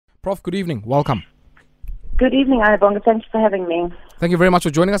Prof, good evening. Welcome. Good evening, Ayabonga. Thanks for having me. Thank you very much for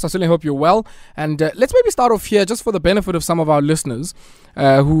joining us. I certainly hope you're well. And let's maybe start off here just for the benefit of some of our listeners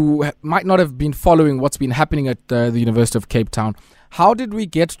who might not have been following what's been happening at the University of Cape Town. How did we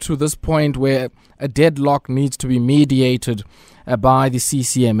get to this point where a deadlock needs to be mediated by the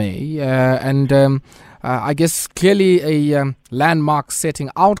CCMA? I guess clearly a landmark-setting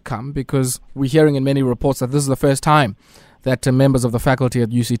outcome, because we're hearing in many reports that this is the first time that members of the faculty at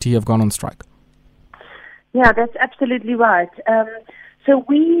UCT have gone on strike. Yeah, that's absolutely right. So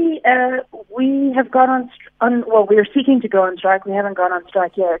we have gone on. Well, we are seeking to go on strike. We haven't gone on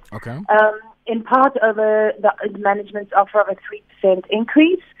strike yet. Okay. In part over the management's offer of a 3%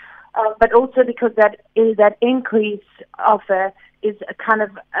 increase, but also because that increase offer is a kind of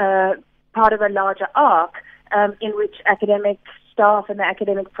part of a larger arc in which academic staff and the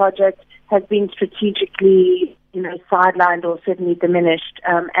academic project has been strategically, sidelined or certainly diminished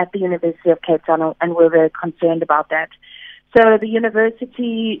at the University of Cape Town, and we're very concerned about that. So the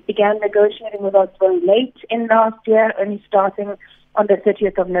university began negotiating with us very late in last year, only starting on the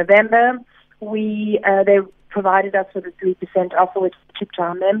 30th of November. They provided us with a 3% offer, which we took to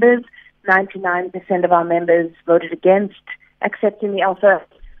our members. 99% of our members voted against accepting the offer.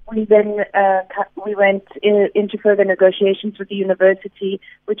 We then we went into further negotiations with the university,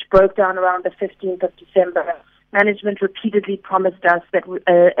 which broke down around the 15th of December. Management repeatedly promised us that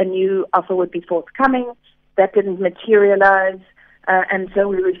a new offer would be forthcoming. That didn't materialize, and so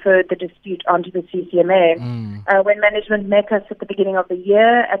we referred the dispute onto the CCMA. When management met us at the beginning of the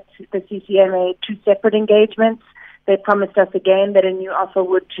year at the CCMA, 2 separate engagements, they promised us again that a new offer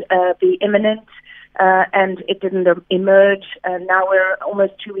would be imminent, and it didn't emerge. Now we're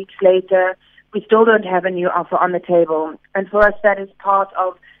almost 2 weeks later. We still don't have a new offer on the table. And for us, that is part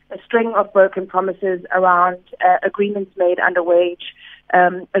of a string of broken promises around agreements made under wage,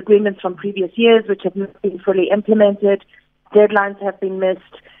 agreements from previous years which have not been fully implemented, deadlines have been missed,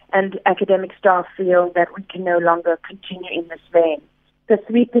 and academic staff feel that we can no longer continue in this vein. The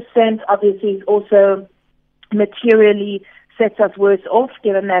 3% obviously also materially sets us worse off,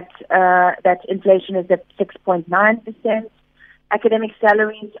 given that that inflation is at 6.9%. Academic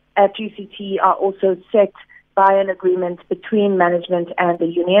salaries at UCT are also set by an agreement between management and the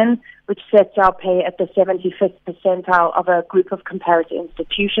union, which sets our pay at the 75th percentile of a group of comparator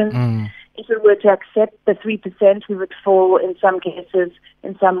institutions. If we were to accept the 3%, we would fall, in some cases,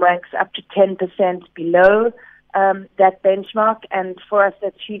 in some ranks, up to 10% below that benchmark. And for us,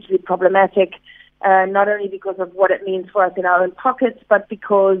 that's hugely problematic, not only because of what it means for us in our own pockets, but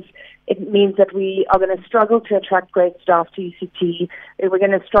because it means that we are going to struggle to attract great staff to UCT. We're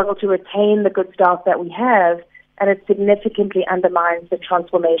going to struggle to retain the good staff that we have, and it significantly undermines the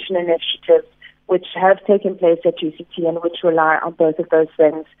transformation initiatives which have taken place at UCT and which rely on both of those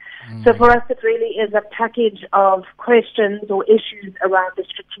things. So for us, it really is a package of questions or issues around the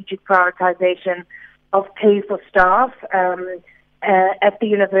strategic prioritization of pay for staff at the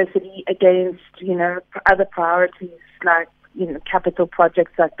university against, other priorities like, capital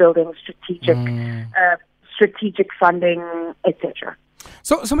projects like building strategic funding, etc.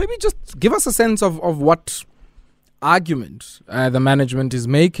 So maybe just give us a sense of what argument the management is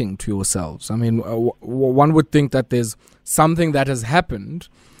making to yourselves. I mean, one would think that there's something that has happened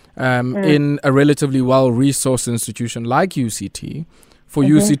in a relatively well-resourced institution like UCT. For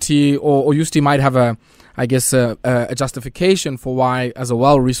UCT, or UCT might have a justification for why, as a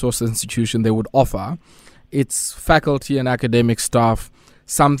well-resourced institution, they would offer its faculty and academic staff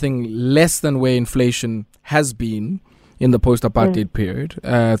something less than where inflation has been in the post-apartheid period,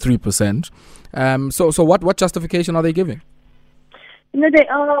 3%. So what justification are they giving? There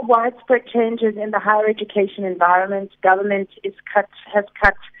are widespread changes in the higher education environment. Government has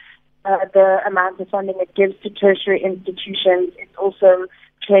cut the amount of funding it gives to tertiary institutions. It's also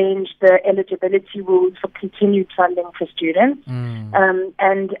changed the eligibility rules for continued funding for students.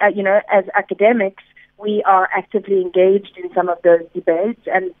 As academics, we are actively engaged in some of those debates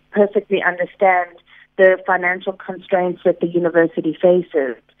and perfectly understand the financial constraints that the university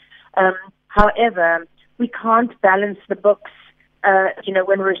faces. However, we can't balance the books,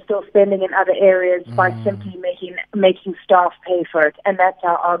 when we're still spending in other areas by simply making staff pay for it. And that's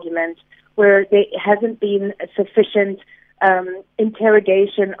our argument, where there hasn't been a sufficient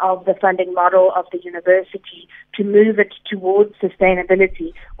interrogation of the funding model of the university to move it towards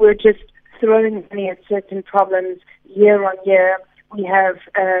sustainability. We're just throwing money at certain problems year on year. We have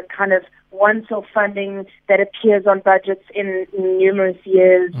kind of once-off funding that appears on budgets in numerous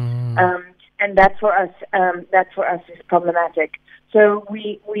years. and that for us is problematic. So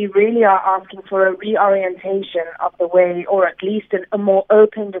we really are asking for a reorientation of the way, or at least a more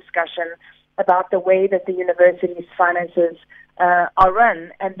open discussion about the way that the university's finances are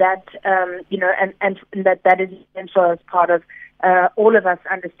run, and that and that is essential as part of all of us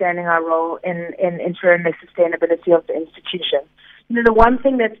understanding our role in ensuring the sustainability of the institution. The one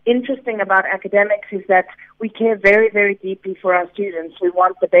thing that's interesting about academics is that we care very, very deeply for our students. We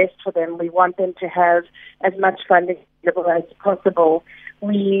want the best for them. We want them to have as much funding available as possible.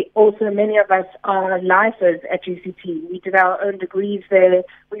 We also, many of us are lifers at UCT. We did our own degrees there.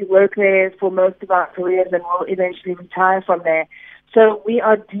 We work there for most of our careers and will eventually retire from there. So we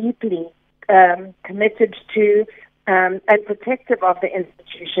are deeply committed to and protective of the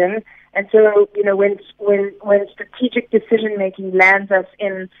institution. And so, when strategic decision-making lands us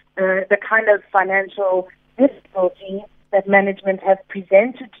in the kind of financial difficulty that management has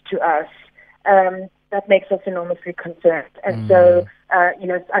presented to us, that makes us enormously concerned. And so,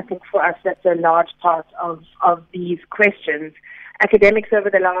 I think for us that's a large part of these questions. Academics over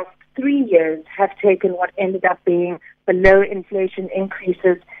the last 3 years have taken what ended up being below inflation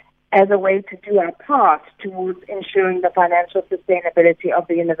increases as a way to do our part towards ensuring the financial sustainability of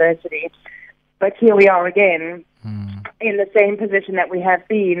the university. But here we are again in the same position that we have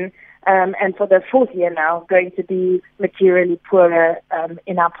been, and for the fourth year now, going to be materially poorer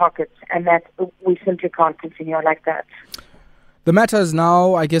in our pockets, and that we simply can't continue like that. The matter is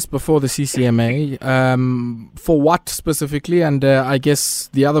now, I guess, before the CCMA. For what specifically? And I guess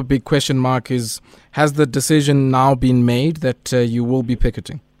the other big question mark is, has the decision now been made that you will be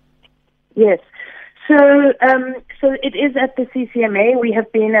picketing? Yes. So it is at the CCMA. We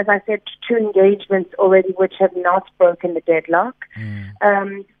have been, as I said, 2 engagements already which have not broken the deadlock.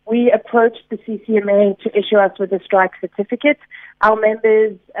 We approached the CCMA to issue us with a strike certificate. Our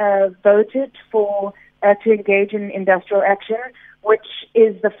members voted to engage in industrial action, which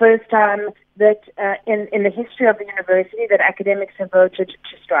is the first time that in the history of the university that academics have voted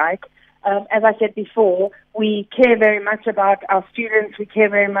to strike. As I said before, we care very much about our students. We care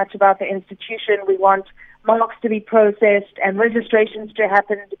very much about the institution. We want marks to be processed and registrations to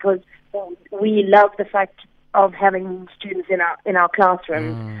happen because we love the fact of having students in our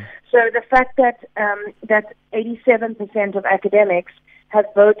classrooms. So the fact that 87% of academics have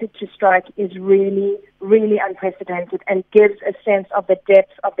voted to strike is really, really unprecedented and gives a sense of the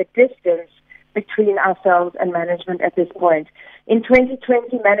depth of the distance between ourselves and management at this point. In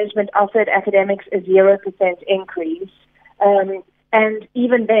 2020, management offered academics a 0% increase, and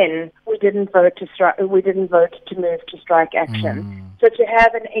even then, we didn't vote to strike. We didn't vote to move to strike action. So to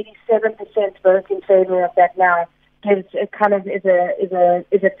have an 87% vote in favor of that now gives a kind of is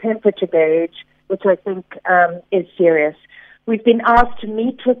a temperature gauge, which I think is serious. We've been asked to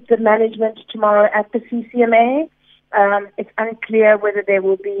meet with the management tomorrow at the CCMA. It's unclear whether there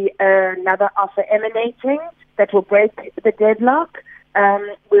will be another offer emanating that will break the deadlock.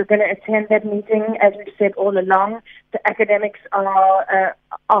 We're going to attend that meeting, as we've said all along. The academics are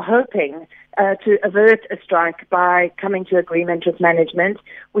hoping to avert a strike by coming to agreement with management.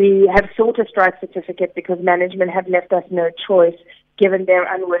 We have sought a strike certificate because management have left us no choice, given their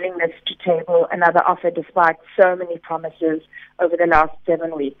unwillingness to table another offer despite so many promises over the last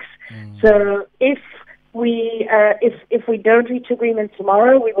 7 weeks. So if we don't reach agreement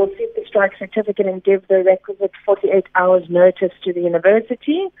tomorrow, we will seek the strike certificate and give the requisite 48 hours notice to the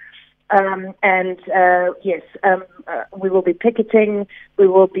university. We will be picketing. We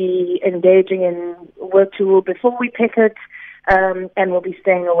will be engaging in work to rule before we picket, and we'll be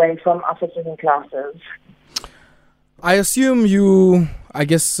staying away from offices and classes. I assume you,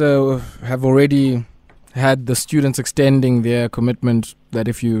 have already had the students extending their commitment that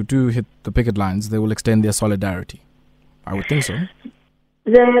if you do hit the picket lines, they will extend their solidarity. I would think so.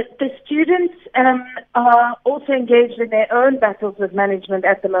 The students are also engaged in their own battles with management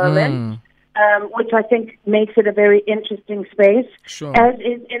at the moment, which I think makes it a very interesting space, as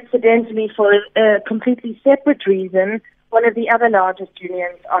is incidentally for a completely separate reason, one of the other largest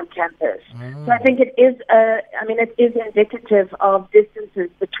unions on campus. So I think it is indicative of distances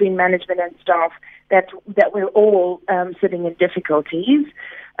between management and staff that we're all sitting in difficulties.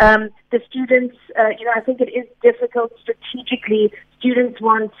 The students, I think it is difficult strategically. Students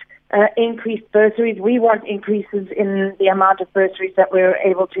want increased bursaries. We want increases in the amount of bursaries that we're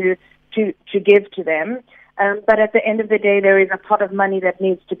able to give to them. But at the end of the day, there is a pot of money that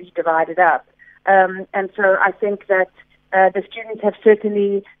needs to be divided up. And so I think that the students have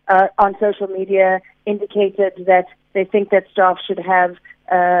certainly on social media indicated that they think that staff should have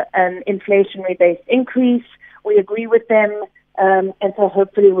an inflationary-based increase. We agree with them. And so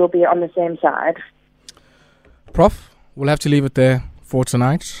hopefully we'll be on the same side. Prof, we'll have to leave it there for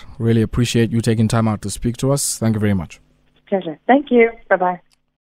tonight. Really appreciate you taking time out to speak to us. Thank you very much. Pleasure. Thank you. Bye-bye.